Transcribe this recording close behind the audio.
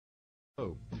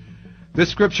This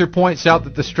scripture points out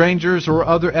that the strangers or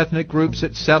other ethnic groups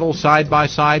that settle side by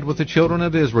side with the children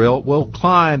of Israel will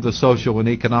climb the social and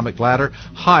economic ladder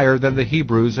higher than the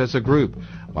Hebrews as a group,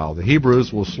 while the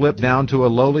Hebrews will slip down to a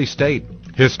lowly state.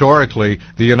 Historically,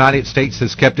 the United States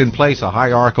has kept in place a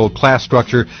hierarchical class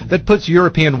structure that puts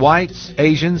European whites,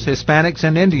 Asians, Hispanics,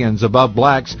 and Indians above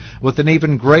blacks with an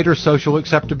even greater social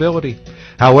acceptability.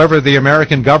 However, the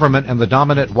American government and the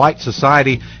dominant white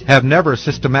society have never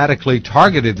systematically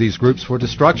targeted these groups for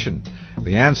destruction.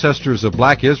 The ancestors of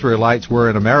black Israelites were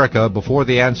in America before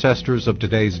the ancestors of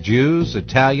today's Jews,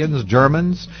 Italians,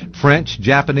 Germans, French,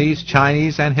 Japanese,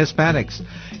 Chinese, and Hispanics.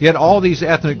 Yet all these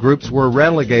ethnic groups were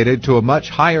relegated to a much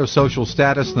higher social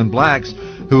status than blacks,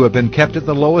 who have been kept at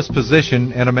the lowest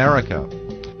position in America.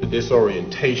 The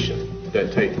disorientation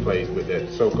that takes place with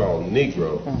that so-called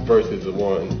Negro versus the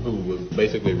one who was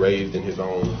basically raised in his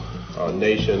own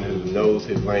nation, who knows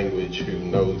his language, who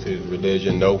knows his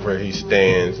religion, knows where he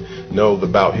stands, knows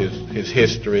about his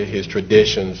history, his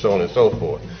traditions, so on and so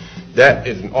forth. That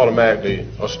is automatically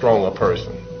a stronger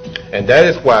person. And that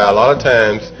is why a lot of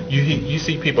times you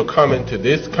see people coming to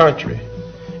this country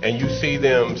and you see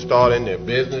them starting their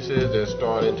businesses, they're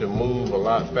starting to move a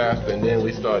lot faster, and then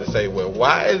we start to say, well,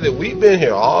 why is it we've been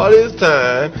here all this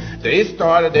time, they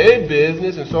started their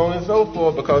business and so on and so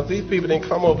forth, because these people didn't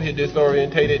come over here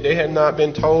disorientated. They had not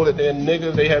been told that they're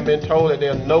niggers, they haven't been told that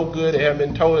they're no good, they haven't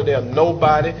been told that they're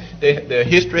nobody, their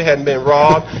history hadn't been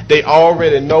robbed, they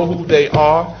already know who they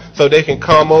are, so they can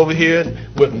come over here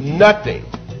with nothing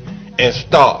and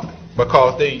start,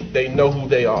 because they know who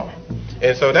they are.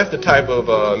 And so that's the type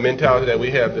of mentality that we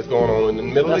have that's going on in the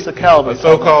Middle East. That's the Calvin. The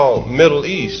so-called Middle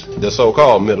East. The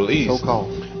so-called Middle East.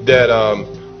 That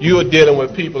you are dealing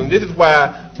with people, and this is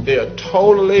why they are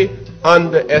totally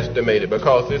underestimated,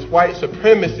 because this white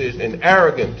supremacist and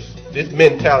arrogance, this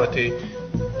mentality,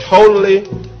 totally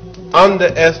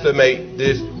underestimate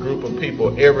this group of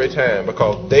people every time,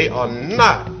 because they are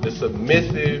not the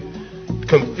submissive,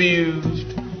 confused,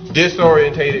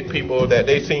 disorientated people that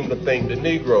they seem to think the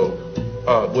Negro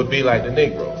would be like the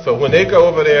Negro. So when they go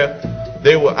over there,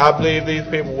 I believe these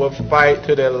people will fight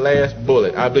to their last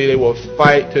bullet. I believe they will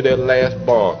fight to their last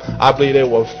bomb. I believe they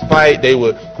will fight,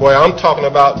 boy, I'm talking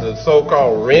about the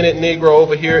so-called rented Negro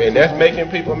over here, and that's making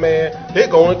people mad. They're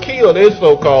going to kill this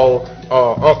so-called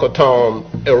Uncle Tom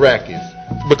Iraqis.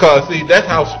 Because, see, that's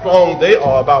how strong they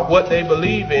are about what they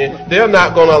believe in. They're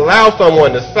not going to allow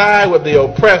someone to side with the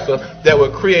oppressor that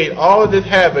will create all of this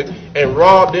havoc and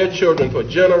rob their children for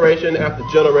generation after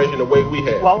generation the way we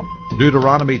have. Well,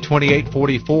 Deuteronomy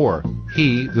 28:44,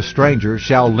 He, the stranger,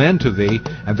 shall lend to thee,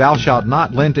 and thou shalt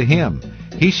not lend to him.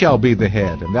 He shall be the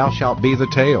head, and thou shalt be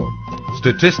the tail.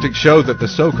 Statistics show that the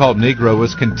so-called Negro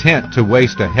is content to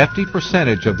waste a hefty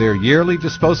percentage of their yearly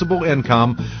disposable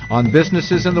income on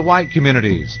businesses in the white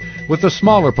communities, with a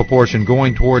smaller proportion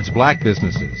going towards black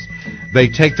businesses. They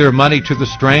take their money to the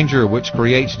stranger, which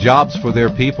creates jobs for their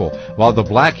people, while the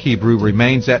black Hebrew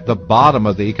remains at the bottom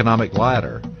of the economic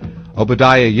ladder.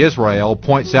 Obadiah Yisrael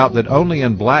points out that only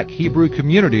in black Hebrew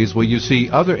communities will you see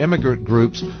other immigrant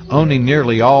groups owning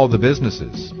nearly all the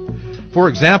businesses. For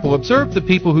example, observe the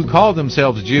people who call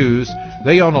themselves Jews.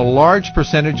 They own a large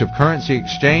percentage of currency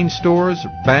exchange stores,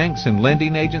 banks, and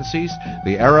lending agencies.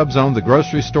 The Arabs own the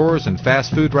grocery stores and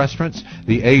fast food restaurants.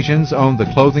 The Asians own the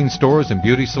clothing stores and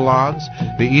beauty salons.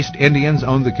 The East Indians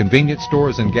own the convenience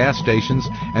stores and gas stations.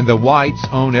 And the whites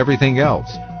own everything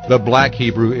else. The black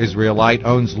Hebrew Israelite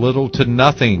owns little to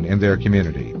nothing in their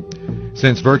community.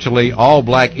 Since virtually all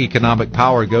black economic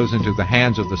power goes into the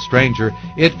hands of the stranger,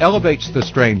 it elevates the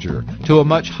stranger to a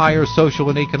much higher social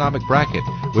and economic bracket,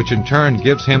 which in turn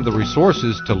gives him the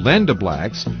resources to lend to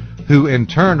blacks, who in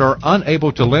turn are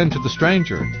unable to lend to the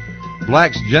stranger.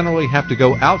 Blacks generally have to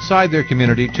go outside their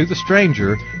community to the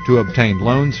stranger to obtain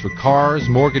loans for cars,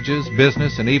 mortgages,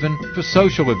 business, and even for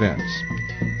social events.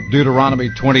 Deuteronomy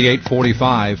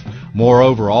 28:45,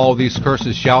 Moreover, all these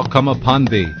curses shall come upon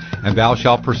thee, and thou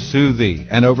shalt pursue thee,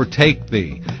 and overtake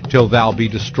thee, till thou be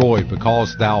destroyed,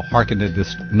 because thou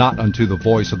hearkenedest not unto the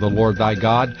voice of the Lord thy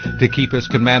God, to keep his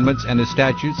commandments and his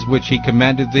statutes, which he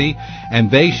commanded thee,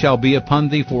 and they shall be upon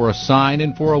thee for a sign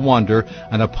and for a wonder,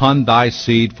 and upon thy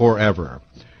seed forever.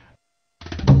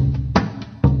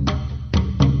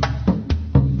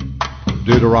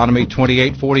 Deuteronomy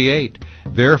 28:48.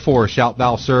 Therefore shalt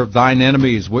thou serve thine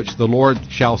enemies, which the Lord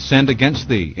shall send against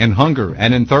thee, in hunger,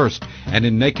 and in thirst, and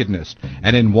in nakedness,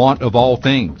 and in want of all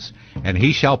things. And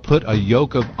he shall put a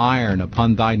yoke of iron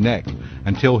upon thy neck,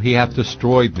 until he hath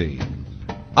destroyed thee.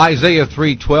 Isaiah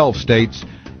 3:12 states,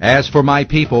 As for my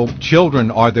people,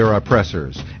 children are their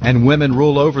oppressors, and women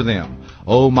rule over them.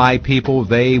 O my people,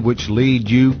 they which lead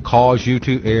you cause you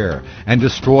to err, and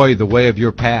destroy the way of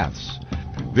your paths.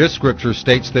 This scripture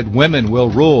states that women will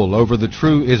rule over the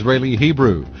true Israeli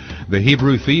Hebrew. The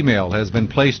Hebrew female has been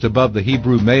placed above the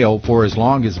Hebrew male for as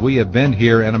long as we have been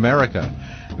here in America.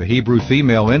 The Hebrew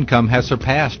female income has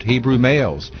surpassed Hebrew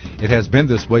males. It has been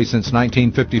this way since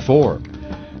 1954.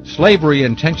 Slavery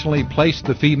intentionally placed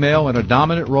the female in a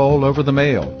dominant role over the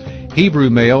male. Hebrew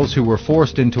males who were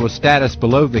forced into a status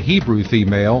below the Hebrew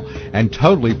female and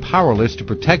totally powerless to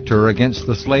protect her against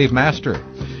the slave master.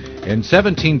 In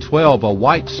 1712, a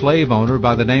white slave owner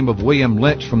by the name of William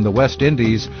Lynch from the West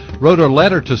Indies wrote a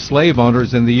letter to slave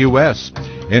owners in the U.S.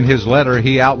 In his letter,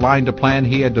 he outlined a plan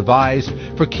he had devised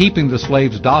for keeping the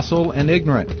slaves docile and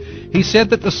ignorant. He said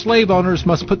that the slave owners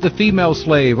must put the female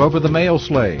slave over the male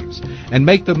slaves and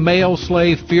make the male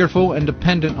slave fearful and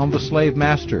dependent on the slave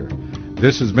master.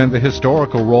 This has been the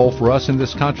historical role for us in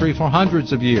this country for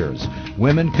hundreds of years.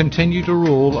 Women continue to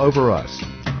rule over us.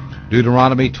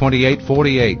 Deuteronomy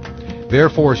 28:48.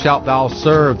 Therefore shalt thou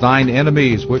serve thine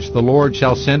enemies which the Lord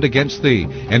shall send against thee,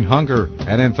 in hunger,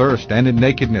 and in thirst, and in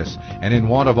nakedness, and in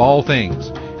want of all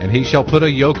things. And he shall put a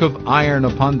yoke of iron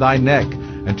upon thy neck,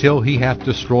 until he hath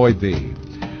destroyed thee.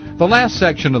 The last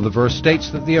section of the verse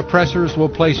states that the oppressors will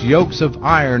place yokes of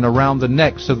iron around the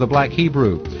necks of the black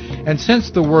Hebrew. And since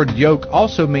the word yoke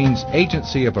also means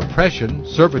agency of oppression,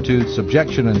 servitude,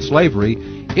 subjection, and slavery,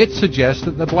 it suggests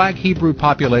that the black Hebrew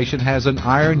population has an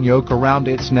iron yoke around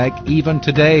its neck even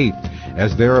today,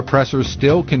 as their oppressors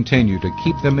still continue to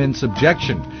keep them in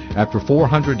subjection after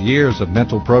 400 years of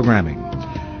mental programming.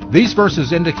 These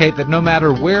verses indicate that no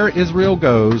matter where Israel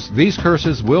goes, these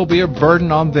curses will be a burden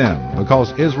on them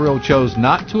because Israel chose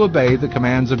not to obey the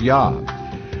commands of Yah.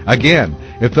 Again,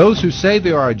 if those who say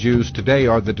they are Jews today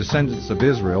are the descendants of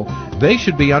Israel, they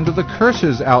should be under the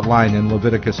curses outlined in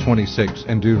Leviticus 26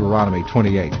 and Deuteronomy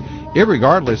 28,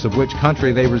 irregardless of which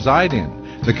country they reside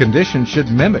in. The conditions should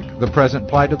mimic the present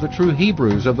plight of the true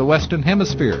Hebrews of the Western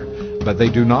Hemisphere, but they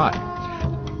do not.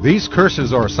 These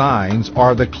curses or signs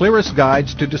are the clearest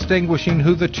guides to distinguishing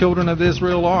who the children of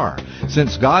Israel are,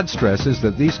 since God stresses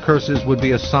that these curses would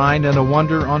be a sign and a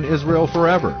wonder on Israel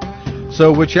forever.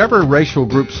 So whichever racial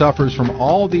group suffers from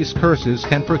all these curses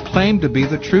can proclaim to be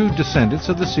the true descendants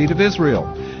of the seed of Israel.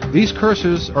 These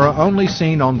curses are only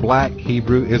seen on black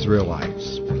Hebrew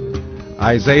Israelites.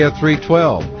 Isaiah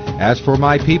 3:12. As for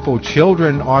my people,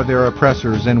 children are their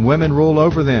oppressors, and women rule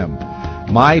over them.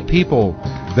 My people,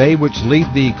 they which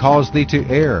lead thee cause thee to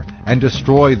err, and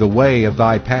destroy the way of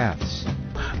thy paths.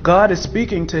 God is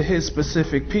speaking to his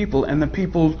specific people and the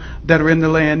people that are in the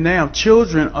land now.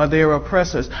 Children are their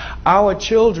oppressors. Our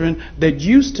children that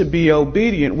used to be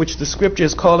obedient, which the scripture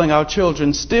is calling our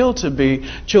children still to be,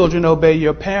 children obey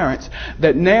your parents,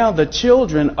 that now the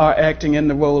children are acting in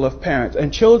the role of parents.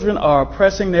 And children are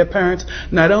oppressing their parents.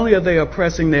 Not only are they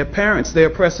oppressing their parents,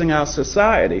 they're oppressing our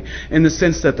society in the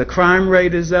sense that the crime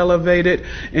rate is elevated,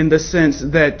 in the sense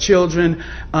that children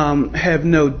have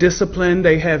no discipline,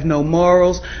 they have no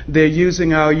morals. They're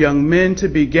using our young men to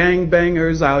be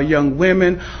gangbangers. Our young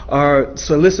women are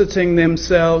soliciting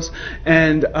themselves.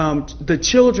 And the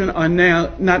children are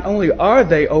now, not only are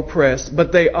they oppressed,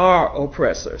 but they are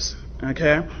oppressors.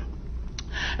 Okay?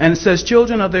 And it says,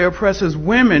 children are their oppressors,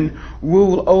 women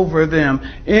rule over them.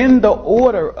 In the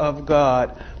order of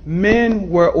God, men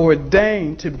were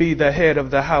ordained to be the head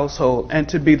of the household and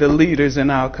to be the leaders in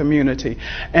our community.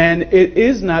 And it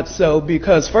is not so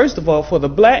because, first of all, for the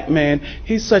black man,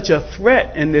 he's such a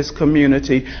threat in this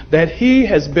community that he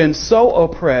has been so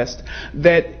oppressed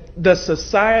that the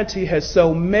society has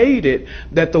so made it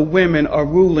that the women are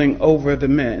ruling over the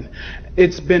men.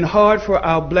 It's been hard for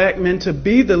our black men to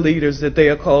be the leaders that they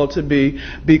are called to be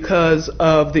because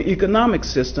of the economic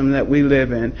system that we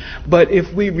live in. But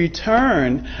if we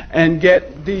return and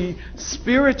get the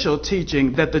spiritual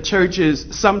teaching that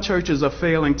some churches are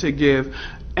failing to give,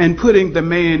 and putting the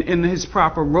man in his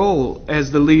proper role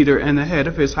as the leader and the head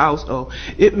of his household,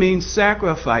 it means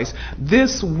sacrifice.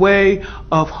 This way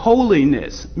of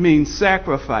holiness means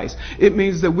sacrifice. It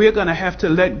means that we're going to have to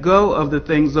let go of the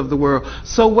things of the world.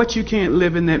 So what, you can't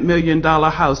live in that $1 million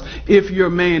house if your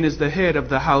man is the head of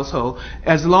the household.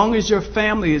 As long as your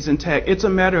family is intact, it's a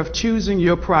matter of choosing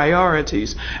your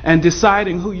priorities and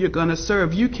deciding who you're going to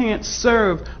serve. You can't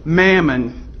serve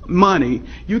mammon money.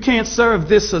 You can't serve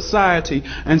this society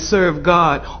and serve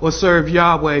God or serve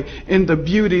Yahweh in the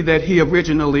beauty that He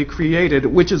originally created,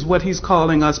 which is what He's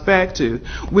calling us back to.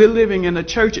 We're living in a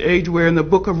church age where in the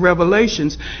book of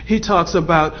Revelations, He talks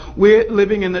about we're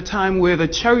living in a time where the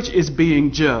church is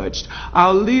being judged.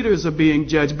 Our leaders are being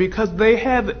judged because they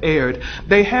have erred.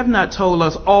 They have not told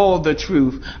us all the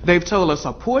truth. They've told us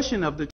a portion of the